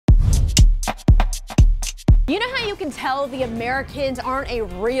You know how you can tell the Americans aren't a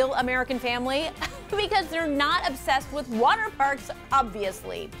real American family? Because they're not obsessed with water parks,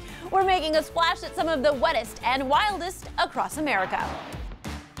 obviously. We're making a splash at some of the wettest and wildest across America.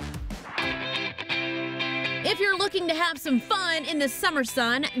 If you're looking to have some fun in the summer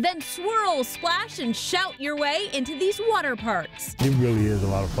sun, then swirl, splash, and shout your way into these water parks. It really is a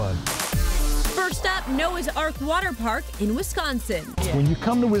lot of fun. First up, Noah's Ark Water Park in Wisconsin. When you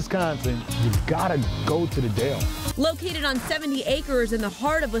come to Wisconsin, you've got to go to the Dell. Located on 70 acres in the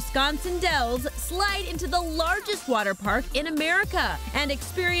heart of Wisconsin Dells, slide into the largest water park in America and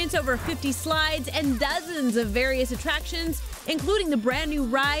experience over 50 slides and dozens of various attractions, including the brand new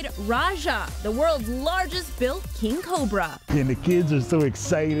ride Raja, the world's largest built king cobra. And the kids are so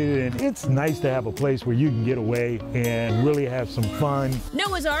excited, and it's nice to have a place where you can get away and really have some fun.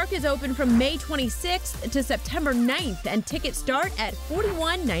 Noah's Ark is open from May 26th to September 9th, and tickets start at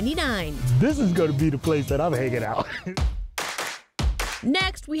 $41.99. This is going to be the place that I'm hanging out.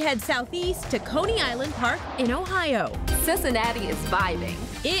 Next, we head southeast to Coney Island Park in Ohio. Cincinnati is vibing.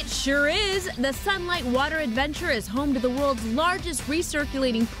 It sure is. The Sunlight Water Adventure is home to the world's largest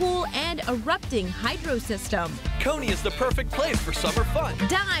recirculating pool and erupting hydro system. Coney is the perfect place for summer fun.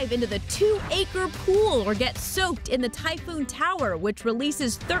 Dive into the 2-acre pool or get soaked in the Typhoon Tower, which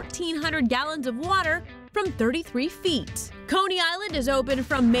releases 1,300 gallons of water from 33 feet. Coney Island is open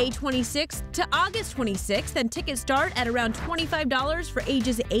from May 26th to August 26th, and tickets start at around $25 for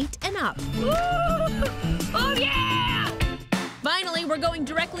ages 8 and up. Oh yeah! Finally, we're going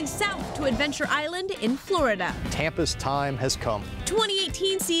directly south to Adventure Island in Florida. Tampa's time has come.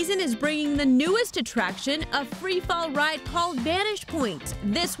 2018 season is bringing the newest attraction, a free-fall ride called Vanish Point.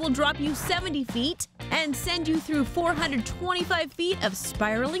 This will drop you 70 feet and send you through 425 feet of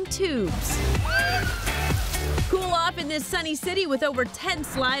spiraling tubes. Cool off in this sunny city with over 10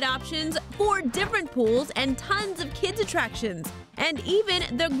 slide options, 4 different pools, and tons of kids attractions. And even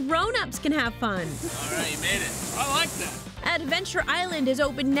the grown-ups can have fun. All right, you made it. I like that. Adventure Island is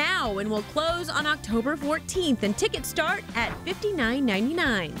open now and will close on October 14th, and tickets start at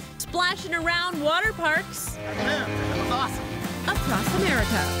 $59.99. Splashing around water parks Awesome. across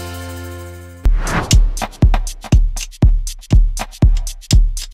America.